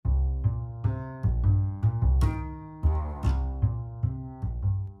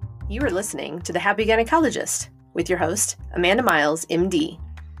You are listening to the Happy Gynecologist with your host, Amanda Miles, MD.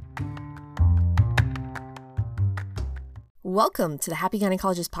 Welcome to the Happy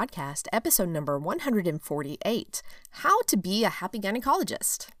Gynecologist podcast, episode number 148, How to Be a Happy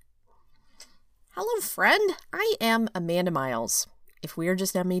Gynecologist. Hello, friend. I am Amanda Miles. If we are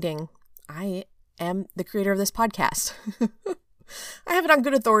just now meeting, I am the creator of this podcast. I have it on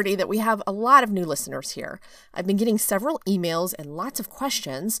good authority that we have a lot of new listeners here. I've been getting several emails and lots of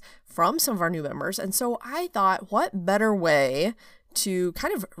questions from some of our new members, and so I thought, what better way to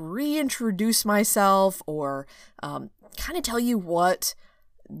kind of reintroduce myself or kind of tell you what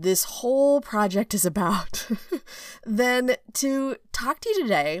this whole project is about than to talk to you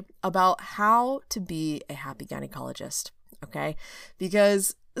today about how to be a happy gynecologist, okay?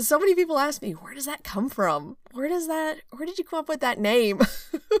 Because so many people ask me, where does that come from? Where did you come up with that name?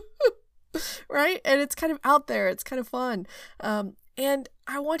 Right? And it's kind of out there. It's kind of fun. And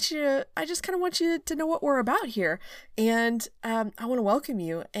I just kind of want you to know what we're about here. And I want to welcome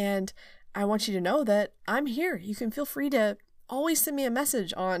you. And I want you to know that I'm here. You can feel free to always send me a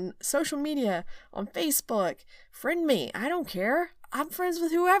message on social media, on Facebook, friend me. I don't care. I'm friends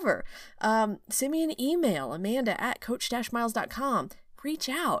with whoever. Send me an email, amanda@coach-miles.com. Reach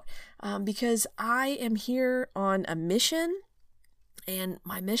out because I am here on a mission, and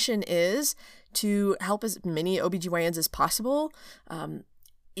my mission is to help as many OBGYNs as possible.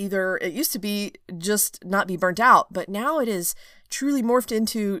 Either it used to be just not be burnt out, but now it is truly morphed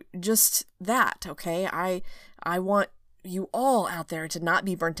into just that, okay? I want you all out there to not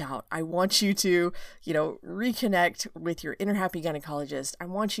be burnt out. I want you to, reconnect with your inner happy gynecologist. I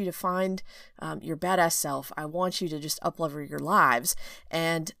want you to find your badass self. I want you to just up-level your lives.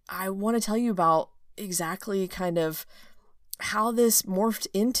 And I want to tell you about exactly kind of how this morphed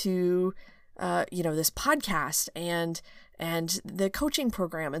into, this podcast and the coaching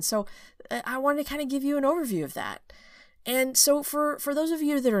program. And so I want to kind of give you an overview of that. And so for those of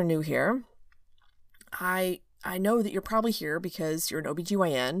you that are new here, I know that you're probably here because you're an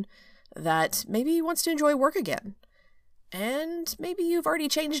OBGYN that maybe wants to enjoy work again. And maybe you've already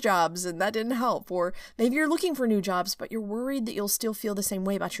changed jobs and that didn't help. Or maybe you're looking for new jobs, but you're worried that you'll still feel the same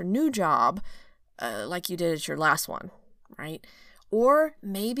way about your new job like you did at your last one, right? Or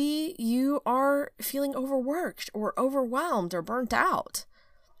maybe you are feeling overworked or overwhelmed or burnt out.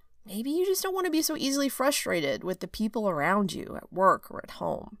 Maybe you just don't want to be so easily frustrated with the people around you at work or at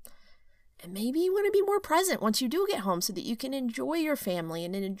home. And maybe you want to be more present once you do get home so that you can enjoy your family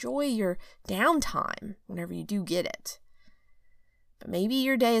and enjoy your downtime whenever you do get it. But maybe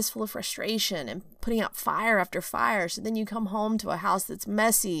your day is full of frustration and putting out fire after fire, so then you come home to a house that's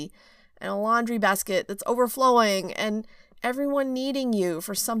messy and a laundry basket that's overflowing and everyone needing you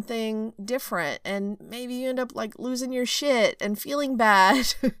for something different. And maybe you end up like losing your shit and feeling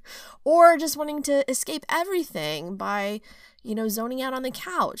bad or just wanting to escape everything by, zoning out on the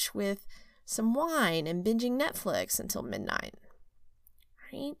couch with some wine and binging Netflix until midnight,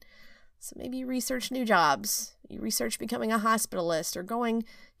 right? So maybe you research new jobs. You research becoming a hospitalist or going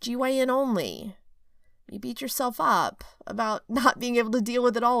GYN only. You beat yourself up about not being able to deal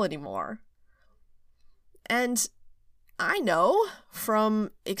with it all anymore. And I know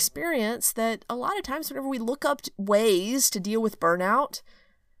from experience that a lot of times whenever we look up ways to deal with burnout,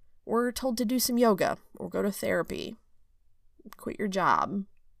 we're told to do some yoga or go to therapy, quit your job,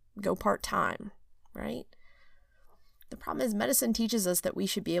 go part-time, right? The problem is medicine teaches us that we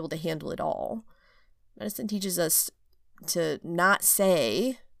should be able to handle it all. Medicine teaches us to not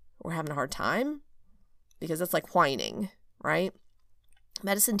say we're having a hard time because that's like whining, right?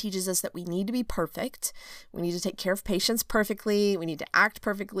 Medicine teaches us that we need to be perfect. We need to take care of patients perfectly. We need to act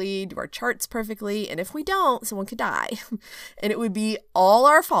perfectly, do our charts perfectly. And if we don't, someone could die. And it would be all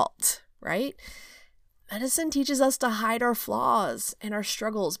our fault, right? Medicine teaches us to hide our flaws and our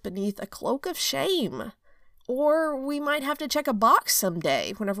struggles beneath a cloak of shame. Or we might have to check a box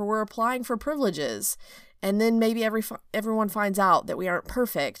someday whenever we're applying for privileges. And then maybe everyone finds out that we aren't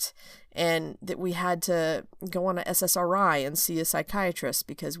perfect and that we had to go on a SSRI and see a psychiatrist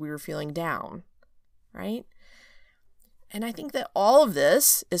because we were feeling down, right? And I think that all of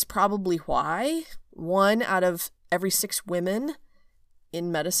this is probably why 1 out of every 6 women in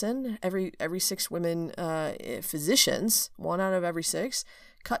medicine, every 6 women physicians, 1 out of every 6,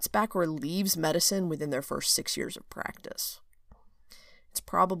 cuts back or leaves medicine within their first 6 years of practice. It's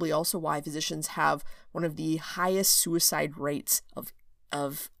probably also why physicians have one of the highest suicide rates of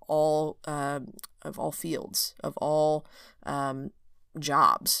all fields, of all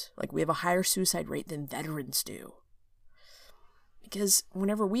jobs. Like we have a higher suicide rate than veterans do. Because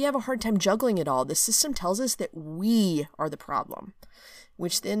whenever we have a hard time juggling it all, the system tells us that we are the problem,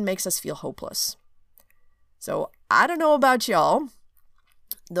 which then makes us feel hopeless. So I don't know about y'all.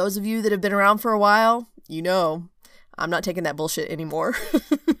 Those of you that have been around for a while, you know, I'm not taking that bullshit anymore.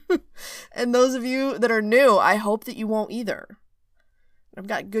 And those of you that are new, I hope that you won't either. I've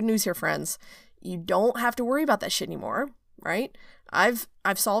got good news here, friends. You don't have to worry about that shit anymore, right? I've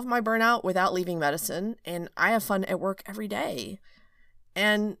solved my burnout without leaving medicine, and I have fun at work every day.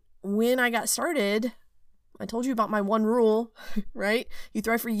 And when I got started, I told you about my one rule, right? You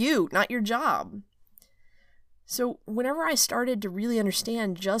thrive for you, not your job. So whenever I started to really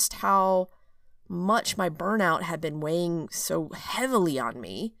understand just how much my burnout had been weighing so heavily on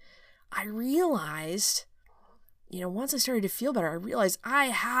me, I realized, once I started to feel better, I realized I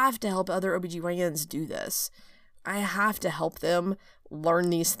have to help other OBGYNs do this. I have to help them learn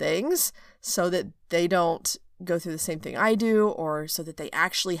these things so that they don't go through the same thing I do, or so that they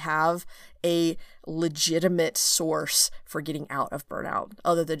actually have a legitimate source for getting out of burnout,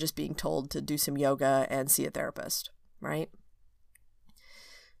 other than just being told to do some yoga and see a therapist, right?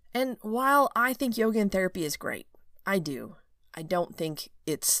 And while I think yoga and therapy is great, I don't think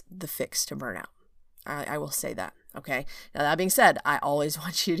it's the fix to burnout. I will say that, okay? Now, that being said, I always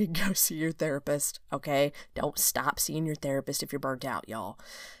want you to go see your therapist, okay? Don't stop seeing your therapist if you're burnt out, y'all.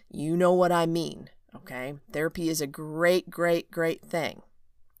 You know what I mean, okay? Therapy is a great, great, great thing,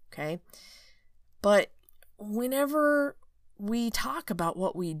 okay? But whenever we talk about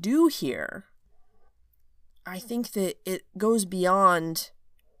what we do here, I think that it goes beyond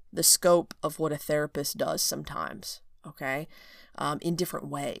the scope of what a therapist does sometimes, okay? In different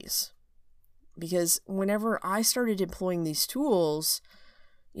ways. Because whenever I started employing these tools,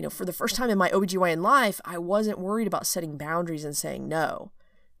 for the first time in my OBGYN life, I wasn't worried about setting boundaries and saying no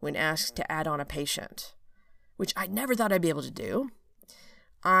when asked to add on a patient, which I never thought I'd be able to do.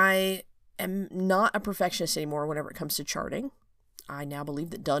 I am not a perfectionist anymore whenever it comes to charting. I now believe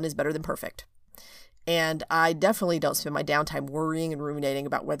that done is better than perfect. And I definitely don't spend my downtime worrying and ruminating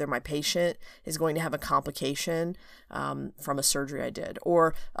about whether my patient is going to have a complication from a surgery I did,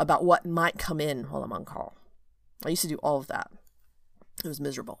 or about what might come in while I'm on call. I used to do all of that. It was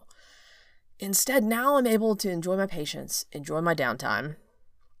miserable. Instead, now I'm able to enjoy my patients, enjoy my downtime.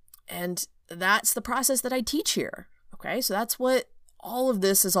 And that's the process that I teach here. Okay, so that's what all of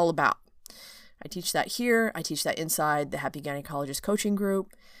this is all about. I teach that here. I teach that inside the Happy Gynecologist coaching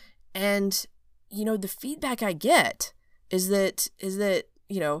group. And the feedback I get is that,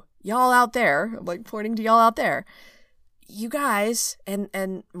 y'all out there, I'm like pointing to y'all out there, you guys and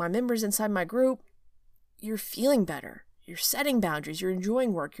my members inside my group, you're feeling better. You're setting boundaries. You're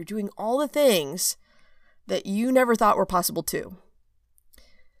enjoying work. You're doing all the things that you never thought were possible too.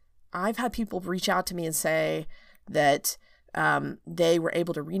 I've had people reach out to me and say that they were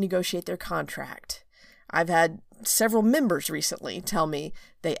able to renegotiate their contract. I've had several members recently tell me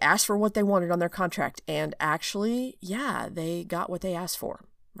they asked for what they wanted on their contract, and actually, yeah, they got what they asked for,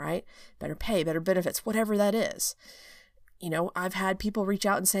 right? Better pay, better benefits, whatever that is. I've had people reach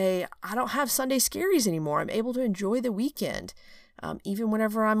out and say, I don't have Sunday scaries anymore. I'm able to enjoy the weekend. Even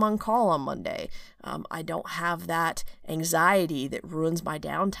whenever I'm on call on Monday, I don't have that anxiety that ruins my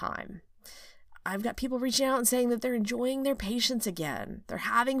downtime. I've got people reaching out and saying that they're enjoying their patients again. They're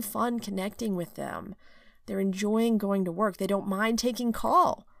having fun connecting with them. They're enjoying going to work. They don't mind taking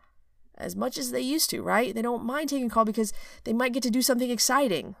call as much as they used to, right? They don't mind taking call because they might get to do something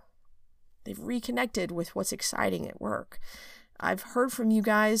exciting. They've reconnected with what's exciting at work. I've heard from you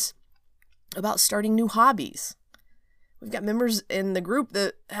guys about starting new hobbies. We've got members in the group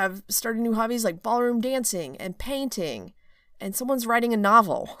that have started new hobbies like ballroom dancing and painting, and someone's writing a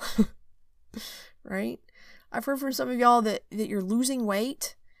novel, right? I've heard from some of y'all that you're losing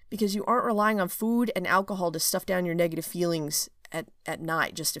weight because you aren't relying on food and alcohol to stuff down your negative feelings at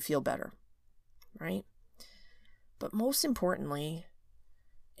night just to feel better, right? But most importantly,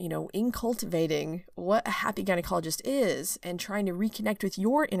 in cultivating what a happy gynecologist is and trying to reconnect with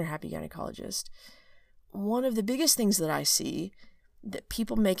your inner happy gynecologist, one of the biggest things that I see that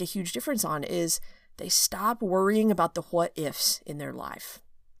people make a huge difference on is they stop worrying about the what ifs in their life.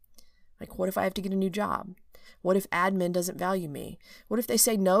 Like, what if I have to get a new job? What if admin doesn't value me? What if they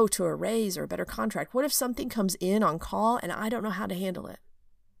say no to a raise or a better contract? What if something comes in on call and I don't know how to handle it?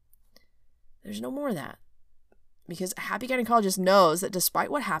 There's no more of that. Because a happy gynecologist knows that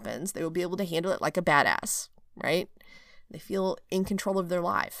despite what happens, they will be able to handle it like a badass, right? They feel in control of their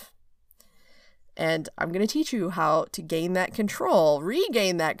life. And I'm going to teach you how to gain that control,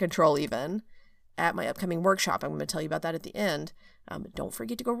 regain that control even, at my upcoming workshop. I'm going to tell you about that at the end. Don't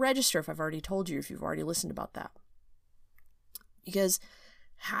forget to go register if I've already told you, if you've already listened about that. because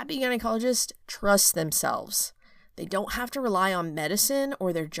happy gynecologists trust themselves. They don't have to rely on medicine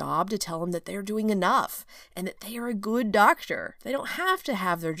or their job to tell them that they're doing enough and that they are a good doctor. They don't have to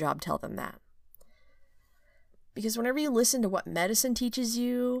have their job tell them that. Because whenever you listen to what medicine teaches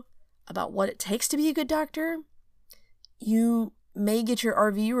you about what it takes to be a good doctor, you may get your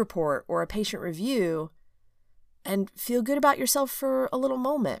RVU report or a patient review and feel good about yourself for a little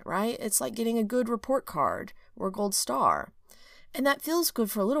moment, right? It's like getting a good report card or a gold star. And that feels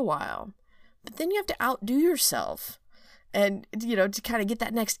good for a little while. But then you have to outdo yourself and, to kind of get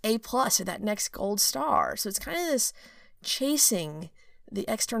that next A+ or that next gold star. So it's kind of this chasing the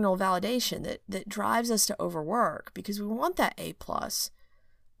external validation that drives us to overwork because we want that A+.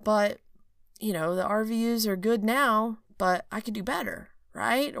 But, the RVUs are good now, but I could do better,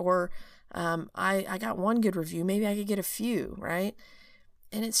 right? Or I got one good review. Maybe I could get a few, right?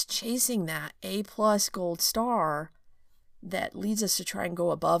 And it's chasing that A+ gold star that leads us to try and go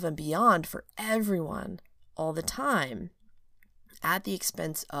above and beyond for everyone all the time at the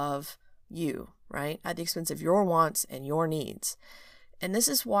expense of you, right? At the expense of your wants and your needs. And this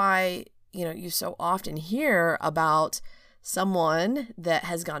is why, you so often hear about someone that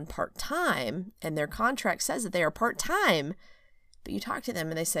has gone part-time and their contract says that they are part-time, but you talk to them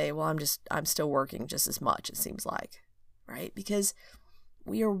and they say, well, I'm still working just as much, it seems like, right? Because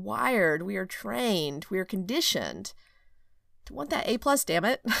we are wired, we are trained, we are conditioned to want that A+, damn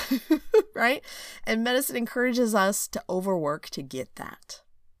it, right? And medicine encourages us to overwork to get that,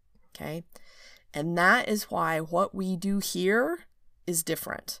 okay? And that is why what we do here is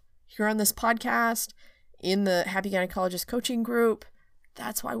different. Here on this podcast, in the Happy Gynecologist coaching group,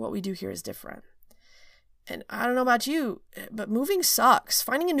 that's why what we do here is different. And I don't know about you, but moving sucks.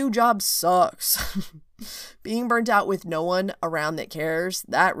 Finding a new job sucks. Being burnt out with no one around that cares,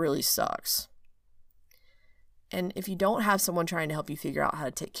 that really sucks. And if you don't have someone trying to help you figure out how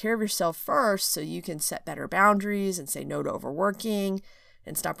to take care of yourself first so you can set better boundaries and say no to overworking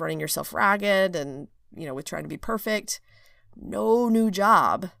and stop running yourself ragged and, with trying to be perfect, no new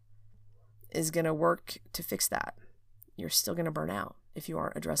job is going to work to fix that. You're still going to burn out if you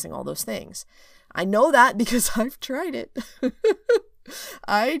aren't addressing all those things. I know that because I've tried it.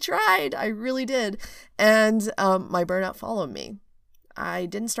 I really did. And my burnout followed me. I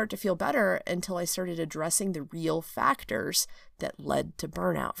didn't start to feel better until I started addressing the real factors that led to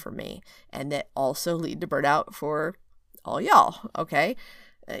burnout for me and that also lead to burnout for all y'all, okay?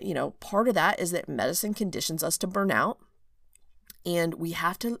 Part of that is that medicine conditions us to burn out, and we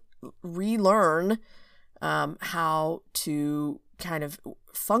have to relearn how to kind of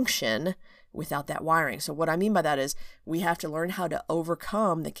function without that wiring. So what I mean by that is we have to learn how to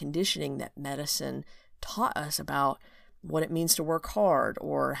overcome the conditioning that medicine taught us about what it means to work hard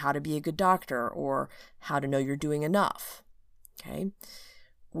or how to be a good doctor or how to know you're doing enough, okay?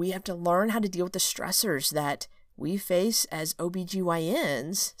 We have to learn how to deal with the stressors that we face as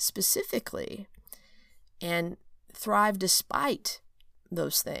OBGYNs specifically and thrive despite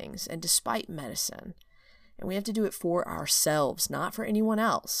those things and despite medicine. And we have to do it for ourselves, not for anyone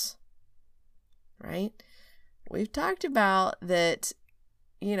else, right? We've talked about that,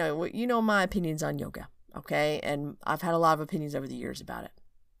 my opinions on yoga. Okay. And I've had a lot of opinions over the years about it.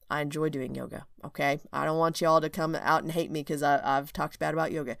 I enjoy doing yoga. Okay. I don't want y'all to come out and hate me because I've talked bad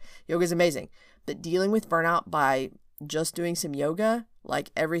about yoga. Yoga is amazing. But dealing with burnout by just doing some yoga,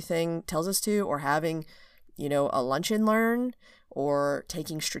 like everything tells us to, or having, a lunch and learn, or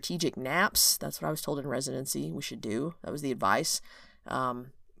taking strategic naps. That's what I was told in residency we should do. That was the advice.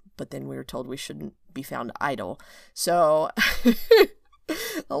 But then we were told we shouldn't be found idle. So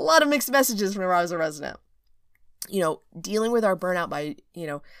a lot of mixed messages whenever I was a resident. Dealing with our burnout by,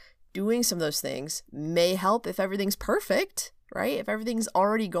 doing some of those things may help if everything's perfect, right? If everything's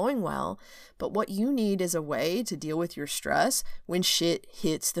already going well. But what you need is a way to deal with your stress when shit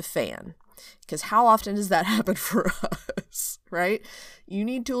hits the fan. Because how often does that happen for us, right? You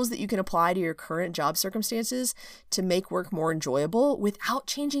need tools that you can apply to your current job circumstances to make work more enjoyable without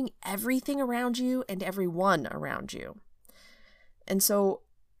changing everything around you and everyone around you. And so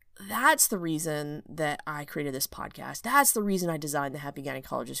that's the reason that I created this podcast. That's the reason I designed the Happy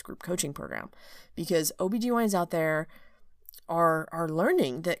Gynecologist group coaching program, because OBGYNs out there are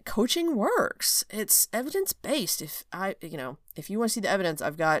learning that coaching works. It's evidence-based. If you want to see the evidence,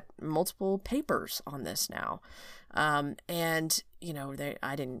 I've got multiple papers on this now. I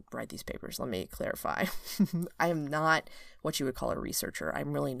didn't write these papers. Let me clarify. I am not what you would call a researcher.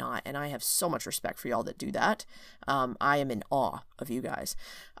 I'm really not. And I have so much respect for y'all that do that. I am in awe of you guys.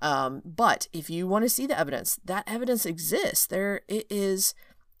 But if you want to see the evidence, that evidence exists. It is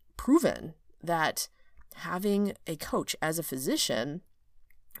proven that having a coach as a physician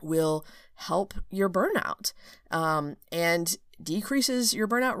will help your burnout, and decreases your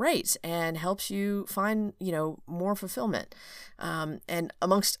burnout rates and helps you find, more fulfillment, and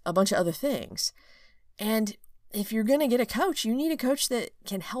amongst a bunch of other things. And if you're going to get a coach, you need a coach that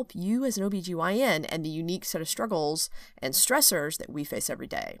can help you as an OBGYN and the unique set of struggles and stressors that we face every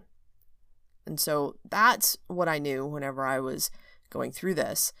day. And so that's what I knew whenever I was going through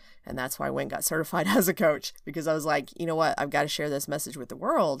this. And that's why I went and got certified as a coach, because I was like, you know what, I've got to share this message with the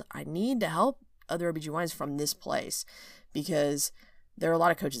world. I need to help other OBGYNs from this place, because there are a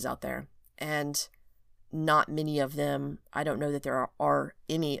lot of coaches out there, and not many of them, I don't know that there are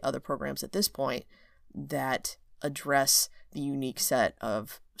any other programs at this point that address the unique set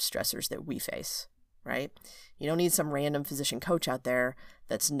of stressors that we face, right? You don't need some random physician coach out there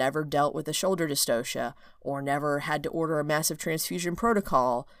that's never dealt with a shoulder dystocia or never had to order a massive transfusion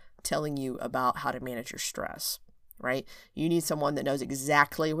protocol telling you about how to manage your stress, right? You need someone that knows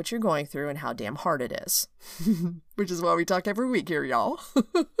exactly what you're going through and how damn hard it is, which is why we talk every week here, y'all.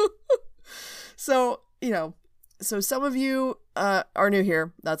 So, so some of you are new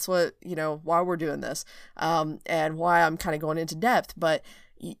here. That's what, why we're doing this, and why I'm kind of going into depth. But,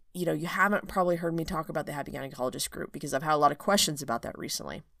 you haven't probably heard me talk about the Happy Gynecologist group, because I've had a lot of questions about that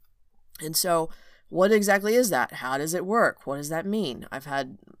recently. And so what exactly is that? How does it work? What does that mean? I've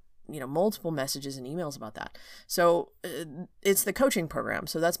had, multiple messages and emails about that. So it's the coaching program.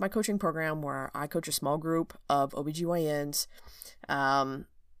 So that's my coaching program where I coach a small group of OBGYNs. And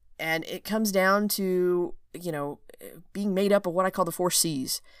it comes down to, being made up of what I call the 4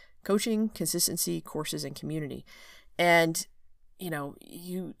 C's: coaching, consistency, courses, and community. And,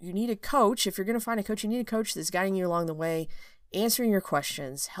 you need a coach. If you're going to find a coach, you need a coach that's guiding you along the way, answering your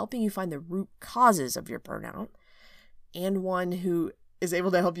questions, helping you find the root causes of your burnout, and one who is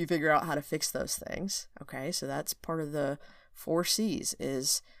able to help you figure out how to fix those things. Okay, so that's part of the 4 C's,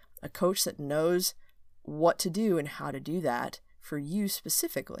 is a coach that knows what to do and how to do that for you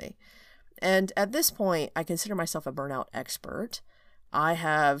specifically. And at this point, I consider myself a burnout expert. I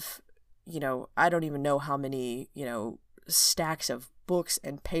have, I don't even know how many, stacks of books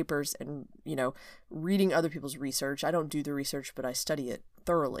and papers and, reading other people's research. I don't do the research, but I study it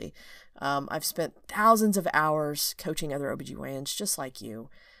thoroughly. I've spent thousands of hours coaching other OBGYNs just like you,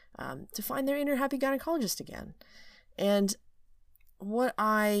 to find their inner happy gynecologist again. And what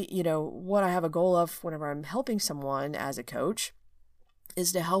I have a goal of whenever I'm helping someone as a coach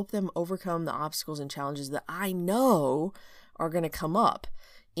is to help them overcome the obstacles and challenges that I know are going to come up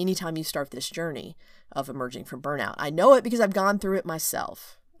anytime you start this journey of emerging from burnout. I know it because I've gone through it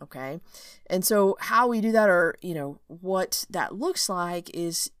myself. Okay. And so how we do that, or, what that looks like,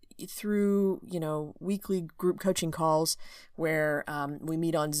 is through, weekly group coaching calls where we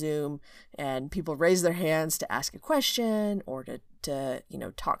meet on Zoom and people raise their hands to ask a question or to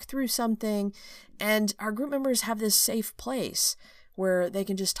talk through something. And our group members have this safe place where they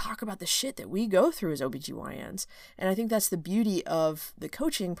can just talk about the shit that we go through as OBGYNs. And I think that's the beauty of the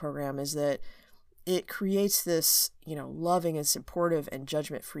coaching program, is that it creates this, loving and supportive and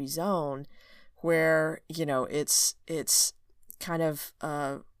judgment-free zone where, it's kind of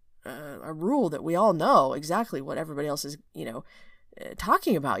a rule that we all know exactly what everybody else is,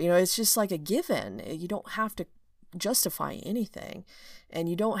 talking about. It's just like a given. You don't have to justify anything, and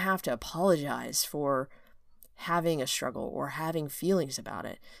you don't have to apologize for having a struggle or having feelings about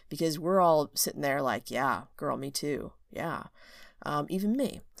it, because we're all sitting there like, yeah, girl, me too. Yeah. Even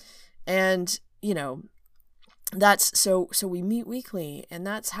me. And, that's so we meet weekly, and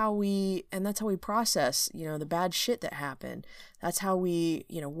that's how we process, the bad shit that happened. That's how we,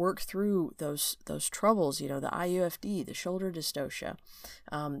 work through those troubles, the IUFD, the shoulder dystocia,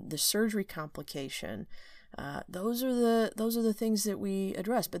 the surgery complication. Those are the things that we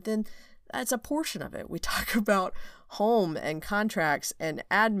address. But then that's a portion of it. We talk about home and contracts and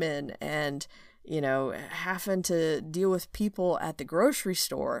admin and, having to deal with people at the grocery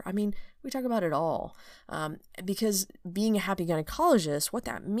store. I mean, we talk about it all, because being a happy gynecologist, what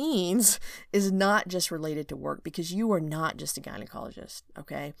that means is not just related to work, because you are not just a gynecologist,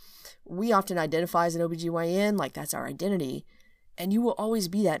 okay? We often identify as an OBGYN, like that's our identity, and you will always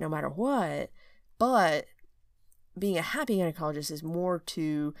be that no matter what. But being a happy gynecologist is more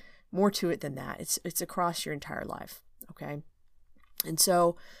to it than that. It's across your entire life, okay? And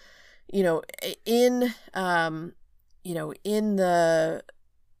so, in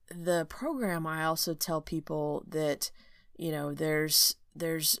the program, I also tell people that,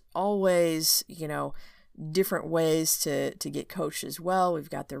 there's always, different ways to get coached as well. We've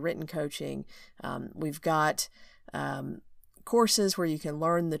got the written coaching. We've got courses where you can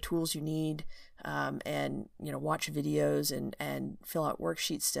learn the tools you need, and, watch videos and fill out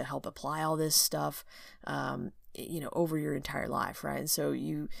worksheets to help apply all this stuff, over your entire life, right? And so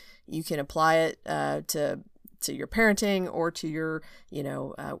you can apply it to your parenting or to your,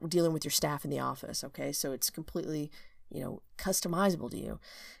 dealing with your staff in the office, okay? So it's completely, customizable to you.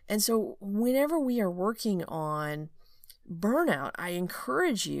 And so whenever we are working on burnout, I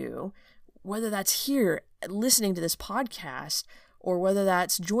encourage you, whether that's here listening to this podcast, or whether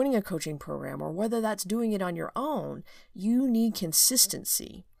that's joining a coaching program, or whether that's doing it on your own, you need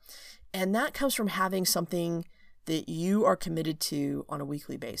consistency. And that comes from having something that you are committed to on a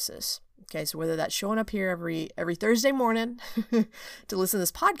weekly basis. Okay, so whether that's showing up here every Thursday morning to listen to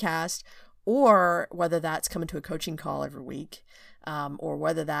this podcast, or whether that's coming to a coaching call every week, or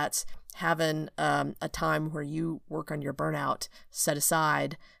whether that's having a time where you work on your burnout set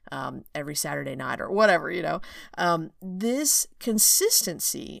aside every Saturday night or whatever, this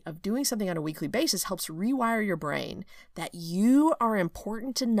consistency of doing something on a weekly basis helps rewire your brain that you are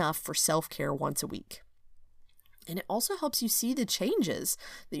important enough for self-care once a week. And it also helps you see the changes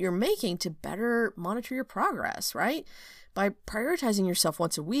that you're making to better monitor your progress, right? By prioritizing yourself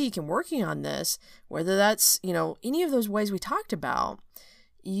once a week and working on this, whether that's, any of those ways we talked about,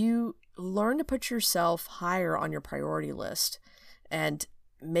 you learn to put yourself higher on your priority list and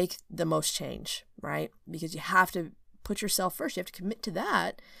make the most change, right? Because you have to put yourself first. You have to commit to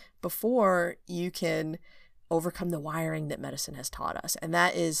that before you can overcome the wiring that medicine has taught us. And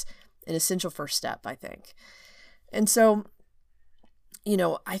that is an essential first step, I think. And so,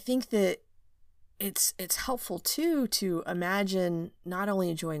 I think that it's helpful too to imagine not only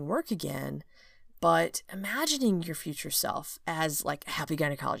enjoying work again, but imagining your future self as like a happy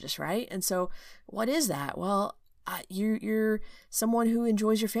gynecologist, right? And so what is that? Well, you're someone who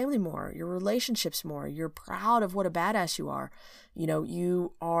enjoys your family more, your relationships more, you're proud of what a badass you are.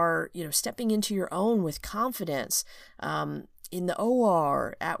 You are, stepping into your own with confidence, in the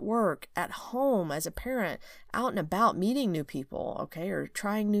OR, at work, at home, as a parent, out and about, meeting new people, okay, or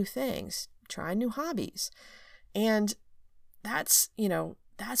trying new things, trying new hobbies. And that's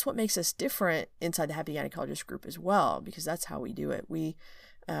what makes us different inside the Happy Gynecologist group as well, because that's how we do it. We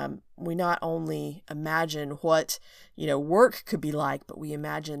not only imagine what, work could be like, but we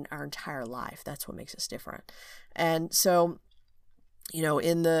imagine our entire life. That's what makes us different. And so,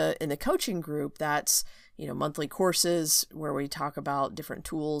 in the coaching group, that's, monthly courses where we talk about different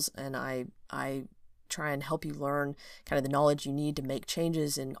tools, and I try and help you learn kind of the knowledge you need to make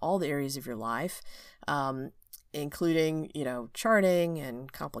changes in all the areas of your life, including, charting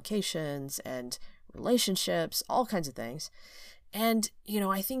and complications and relationships, all kinds of things. And,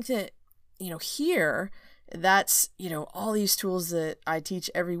 I think that, here, that's, all these tools that I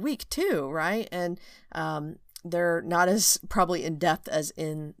teach every week too, right? And they're not as probably in depth as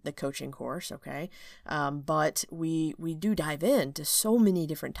in the coaching course, okay? But we do dive into so many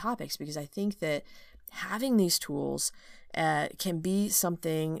different topics, because I think that having these tools can be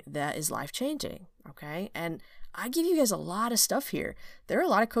something that is life-changing, okay? And I give you guys a lot of stuff here. There are a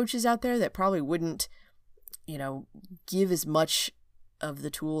lot of coaches out there that probably wouldn't, give as much of the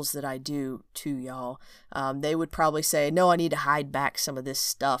tools that I do to y'all. They would probably say, no, I need to hide back some of this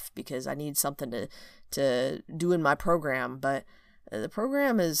stuff because I need something to do in my program. But the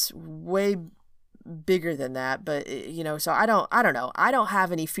program is way bigger than that. But, so I don't know. I don't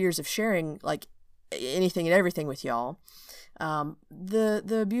have any fears of sharing like anything and everything with y'all.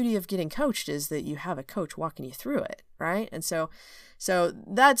 The beauty of getting coached is that you have a coach walking you through it, right? And so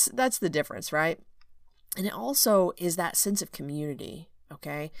that's the difference, right? And it also is that sense of community,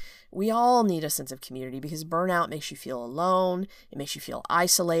 okay? We all need a sense of community, because burnout makes you feel alone. It makes you feel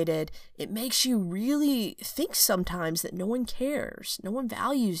isolated. It makes you really think sometimes that no one cares. No one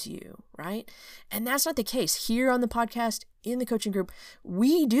values you, right? And that's not the case. Here on the podcast, in the coaching group,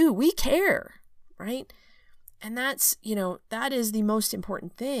 we care, right? And that's, that is the most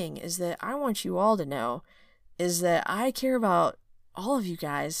important thing, is that I want you all to know is that I care about all of you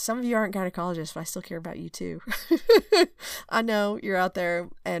guys. Some of you aren't gynecologists, but I still care about you too. I know you're out there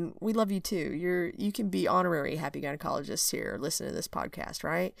and we love you too. You can be honorary happy gynecologists here, listen to this podcast,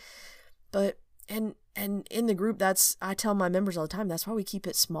 right? But, and in the group, I tell my members all the time, that's why we keep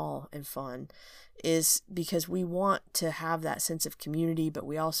it small and fun, is because we want to have that sense of community, but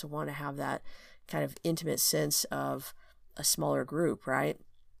we also want to have that kind of intimate sense of a smaller group, right?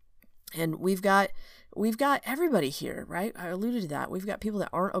 And we've got everybody here, right? I alluded to that. We've got people that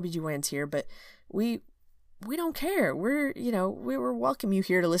aren't OBGYNs here, but we don't care. We welcome you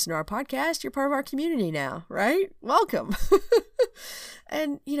here to listen to our podcast. You're part of our community now, right? Welcome.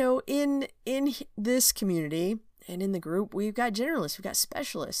 And, in this community, And in the group, we've got generalists, we've got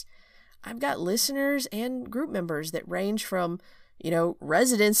specialists. I've got listeners and group members that range from,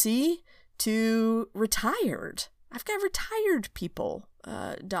 residency to retired. I've got retired people,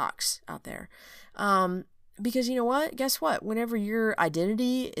 docs out there. Because you know what? Guess what? Whenever your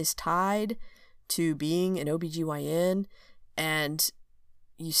identity is tied to being an OBGYN and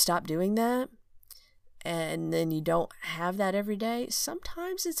you stop doing that, and then you don't have that every day,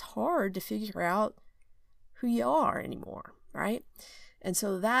 sometimes it's hard to figure out who you are anymore, right? And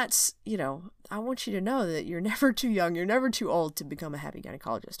so that's, I want you to know that you're never too young, you're never too old to become a happy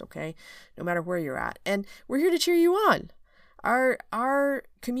gynecologist, okay? No matter where you're at. And we're here to cheer you on. Our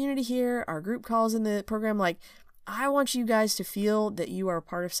community here, our group calls in the program, I want you guys to feel that you are a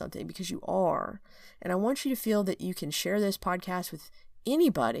part of something, because you are. And I want you to feel that you can share this podcast with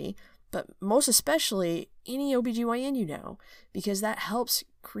anybody, but most especially any OBGYN because that helps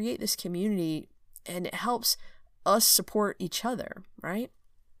create this community and it helps us support each other, right?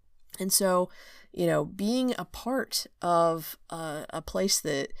 And so, being a part of a place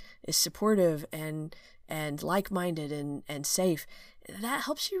that is supportive and like-minded and safe, that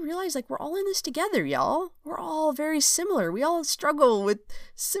helps you realize we're all in this together, y'all. We're all very similar. We all struggle with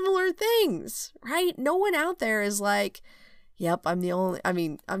similar things, right? No one out there is yep, I'm the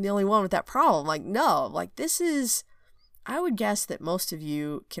only one with that problem. No, I would guess that most of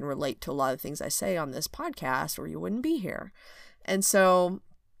you can relate to a lot of things I say on this podcast or you wouldn't be here. And so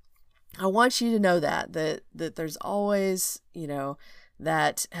I want you to know that there's always,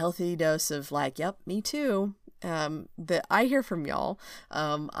 that healthy dose of yep, me too, that I hear from y'all.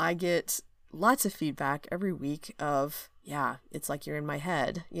 I get lots of feedback every week of, yeah, it's like you're in my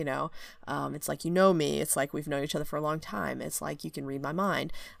head, it's like me, it's like we've known each other for a long time, it's like you can read my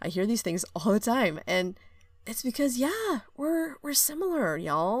mind. I hear these things all the time, and it's because, yeah, we're similar,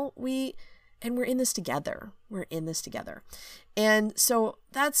 y'all. We're in this together. We're in this together. And so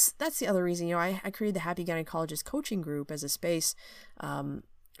that's the other reason, I created the Happy Gynecologist coaching group as a space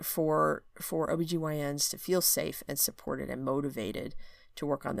for OBGYNs to feel safe and supported and motivated to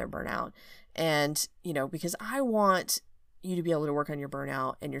work on their burnout. And, because I want you to be able to work on your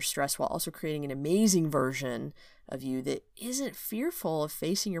burnout and your stress while also creating an amazing version of you that isn't fearful of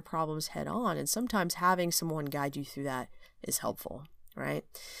facing your problems head on. And sometimes having someone guide you through that is helpful, right?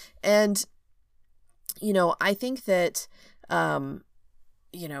 And, I think that,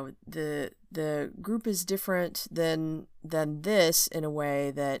 the group is different than this in a way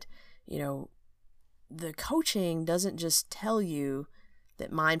that, the coaching doesn't just tell you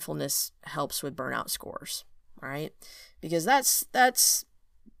that mindfulness helps with burnout scores, right? Because that's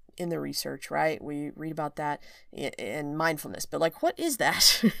in the research, right? We read about that in mindfulness, but what is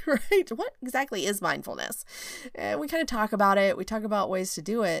that, right? What exactly is mindfulness? And we kind of talk about it. We talk about ways to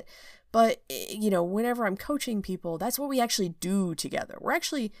do it, but whenever I'm coaching people, that's what we actually do together.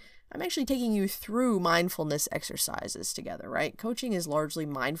 I'm actually taking you through mindfulness exercises together, right? Coaching is largely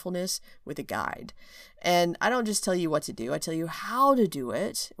mindfulness with a guide. And I don't just tell you what to do, I tell you how to do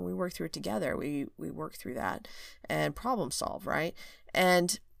it, and we work through it together. We work through that and problem solve, right?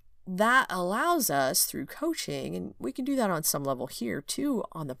 And that allows us through coaching, and we can do that on some level here too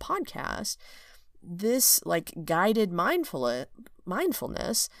on the podcast, this guided mindfulness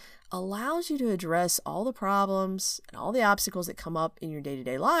allows you to address all the problems and all the obstacles that come up in your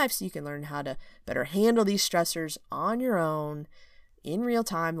day-to-day life so you can learn how to better handle these stressors on your own in real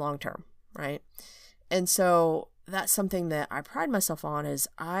time, long term, right? And so that's something that I pride myself on is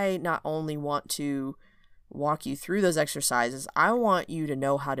I not only want to walk you through those exercises, I want you to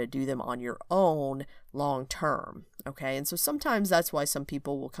know how to do them on your own long term. Okay. And so sometimes that's why some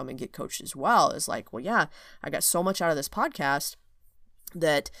people will come and get coached as well. Is well, yeah, I got so much out of this podcast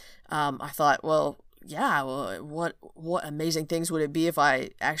that I thought, well, yeah, well, what amazing things would it be if I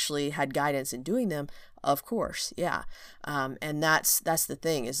actually had guidance in doing them? Of course, yeah. And that's the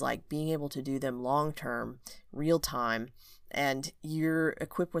thing is being able to do them long term, real time, and you're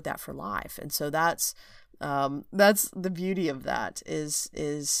equipped with that for life. And so that's the beauty of that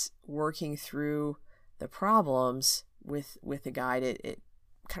is working through the problems with the guide. It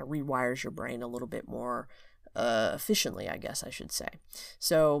kind of rewires your brain a little bit more efficiently, I guess I should say.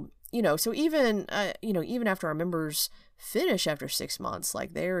 So, so even after our members finish after 6 months,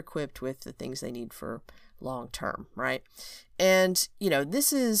 they're equipped with the things they need for long term, right? And,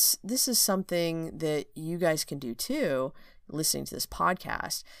 this is something that you guys can do too, listening to this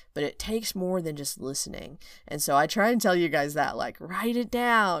podcast, but it takes more than just listening. And so I try and tell you guys that, write it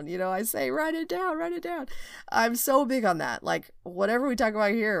down. I say, write it down. I'm so big on that. Whatever we talk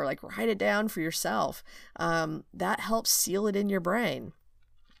about here, write it down for yourself. That helps seal it in your brain.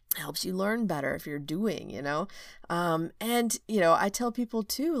 helps you learn better if you're doing, and, I tell people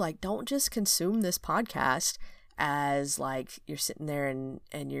too, like, don't just consume this podcast as like you're sitting there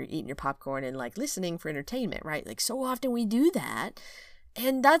and you're eating your popcorn and like listening for entertainment, right? Like so often we do that,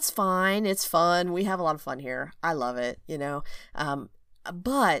 and that's fine. It's fun. We have a lot of fun here. I love it,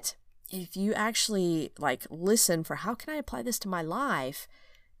 but if you actually like listen for how can I apply this to my life,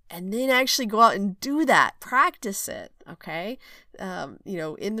 and then actually go out and do that, practice it, okay? In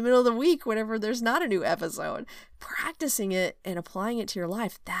the middle of the week, whenever there's not a new episode, practicing it and applying it to your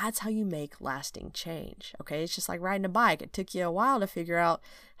life, that's how you make lasting change, okay? It's just like riding a bike. It took you a while to figure out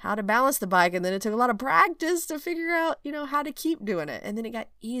how to balance the bike, and then it took a lot of practice to figure out, how to keep doing it. And then it got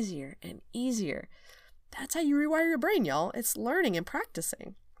easier and easier. That's how you rewire your brain, y'all. It's learning and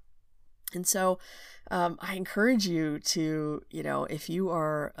practicing. And so I encourage you to, if you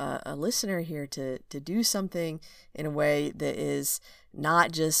are a listener here, to do something in a way that is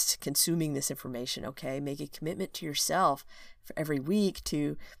not just consuming this information, okay? Make a commitment to yourself for every week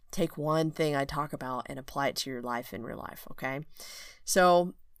to take one thing I talk about and apply it to your life in real life, okay?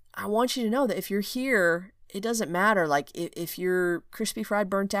 So I want you to know that if you're here, it doesn't matter. Like if you're crispy fried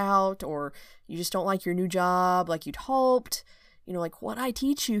burnt out, or you just don't like your new job like you'd hoped, like what I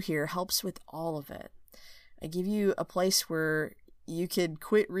teach you here helps with all of it. I give you a place where you could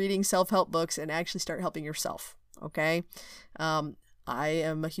quit reading self-help books and actually start helping yourself, okay? I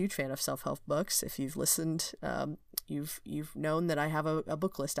am a huge fan of self-help books. If you've listened, you've known that I have a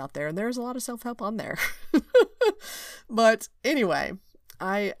book list out there, and there's a lot of self-help on there. But anyway,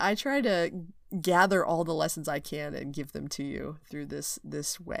 I try to gather all the lessons I can and give them to you through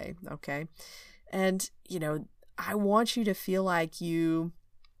this way, okay? And, I want you to feel like you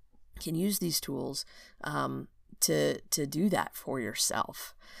can use these tools to do that for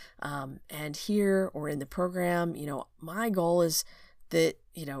yourself. And here or in the program, my goal is that,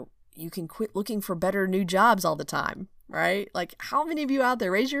 you can quit looking for better new jobs all the time, right? Like how many of you out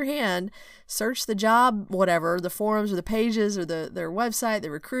there, raise your hand, search the job, whatever, the forums or the pages or their website, the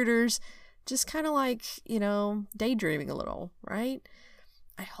recruiters, just kind of like, daydreaming a little, right?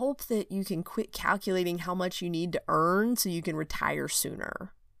 I hope that you can quit calculating how much you need to earn so you can retire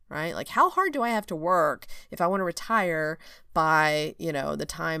sooner, right? Like how hard do I have to work if I want to retire by, the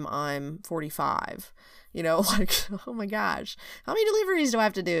time I'm 45? Like, oh my gosh, how many deliveries do I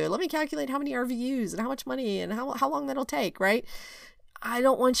have to do? Let me calculate how many RVUs and how much money and how long that'll take, right? I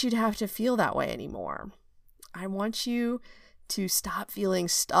don't want you to have to feel that way anymore. I want you to stop feeling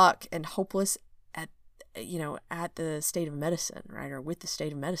stuck and hopeless at the state of medicine, right? Or with the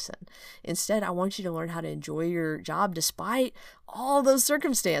state of medicine. Instead, I want you to learn how to enjoy your job despite all those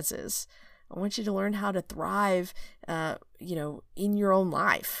circumstances. I want you to learn how to thrive, in your own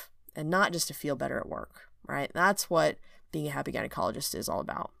life and not just to feel better at work, right? That's what being a happy gynecologist is all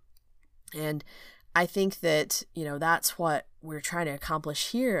about. And I think that, that's what we're trying to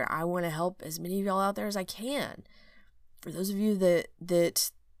accomplish here. I want to help as many of y'all out there as I can. For those of you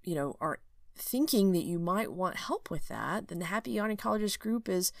that are thinking that you might want help with that, then the Happy Gynecologist group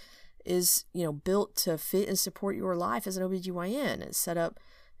is built to fit and support your life as an OBGYN. It's set up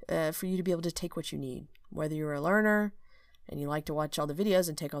for you to be able to take what you need, whether you're a learner and you like to watch all the videos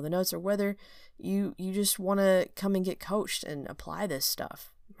and take all the notes, or whether you just want to come and get coached and apply this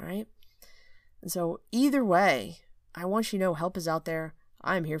stuff, right? And so either way, I want you to know help is out there.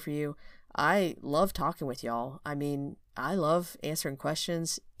 I'm here for you. I love talking with y'all. I mean, I love answering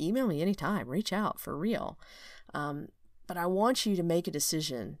questions. Email me anytime. Reach out, for real. But I want you to make a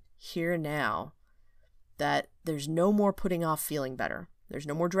decision here and now that there's no more putting off feeling better. There's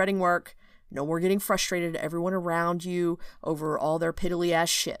no more dreading work. No more getting frustrated at everyone around you over all their piddly ass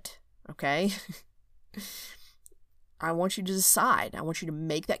shit. Okay? I want you to decide. I want you to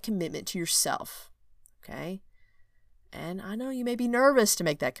make that commitment to yourself. Okay? And I know you may be nervous to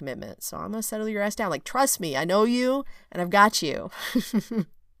make that commitment, so I'm going to settle your ass down. Like, trust me, I know you, and I've got you.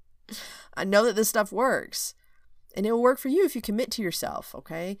 I know that this stuff works. And it will work for you if you commit to yourself,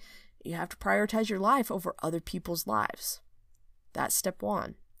 okay? You have to prioritize your life over other people's lives. That's step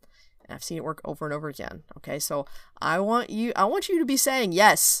one. And I've seen it work over and over again, okay? So I want you to be saying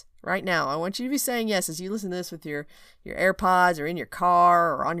yes right now. I want you to be saying yes as you listen to this with your AirPods or in your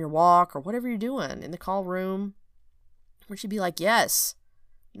car or on your walk or whatever you're doing, in the call room. I want you to be like, yes,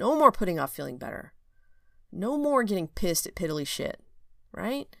 no more putting off feeling better. No more getting pissed at piddly shit,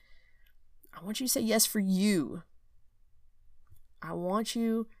 right? I want you to say yes for you. I want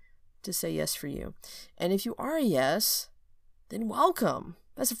you to say yes for you. And if you are a yes, then welcome.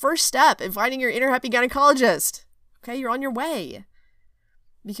 That's the first step in finding your inner happy gynecologist. Okay, you're on your way.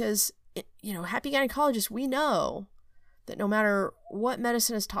 Because, happy gynecologists, we know that no matter what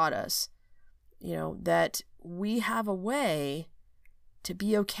medicine has taught us, that we have a way to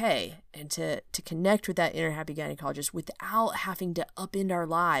be okay and to connect with that inner happy gynecologist without having to upend our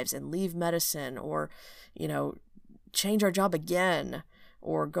lives and leave medicine or, change our job again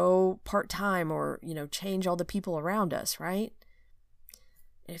or go part-time or, change all the people around us, right?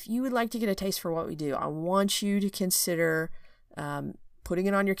 If you would like to get a taste for what we do, I want you to consider putting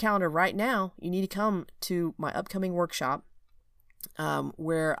it on your calendar right now. You need to come to my upcoming workshop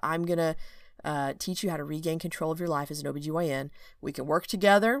where I'm going to teach you how to regain control of your life as an OBGYN. We can work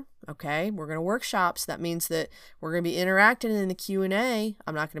together, okay? We're going to workshop, so that means that we're going to be interacting in the Q&A.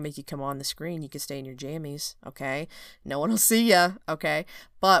 I'm not going to make you come on the screen. You can stay in your jammies, okay? No one will see you, okay?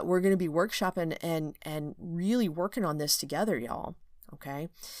 But we're going to be workshopping and really working on this together, y'all, okay?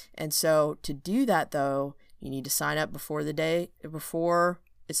 And so to do that, though, you need to sign up before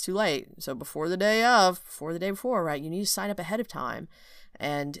it's too late. So before the day before, right? You need to sign up ahead of time.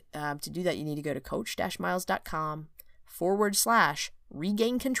 And to do that, you need to go to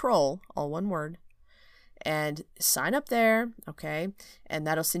coach-miles.com/regain control, all one word, and sign up there, okay? And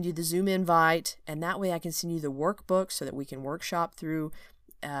that'll send you the Zoom invite. And that way I can send you the workbook so that we can workshop through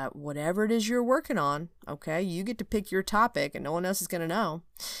whatever it is you're working on, okay? You get to pick your topic and no one else is going to know.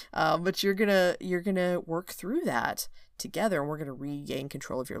 But you're gonna work through that together, and we're going to regain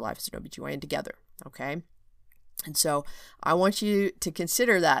control of your life as an OBGYN together, okay? And so I want you to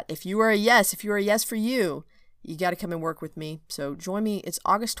consider that. If you are a yes for you, you got to come and work with me. So join me. It's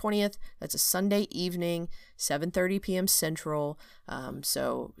August 20th. That's a Sunday evening, 7:30 p.m. Central.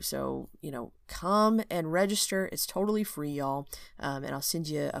 So come and register. It's totally free, y'all. And I'll send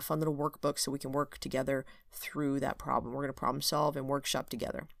you a fun little workbook so we can work together through that problem. We're going to problem solve and workshop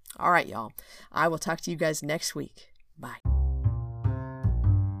together. All right, y'all. I will talk to you guys next week. Bye.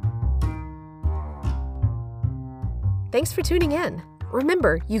 Thanks for tuning in.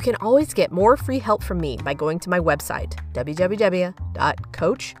 Remember, you can always get more free help from me by going to my website,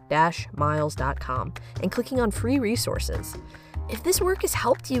 www.coach-miles.com, and clicking on free resources. If this work has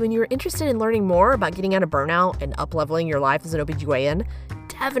helped you and you're interested in learning more about getting out of burnout and up-leveling your life as an OBGYN,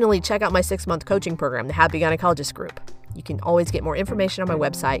 definitely check out my 6-month coaching program, the Happy Gynecologist Group. You can always get more information on my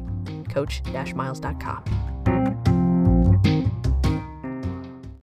website, coach-miles.com.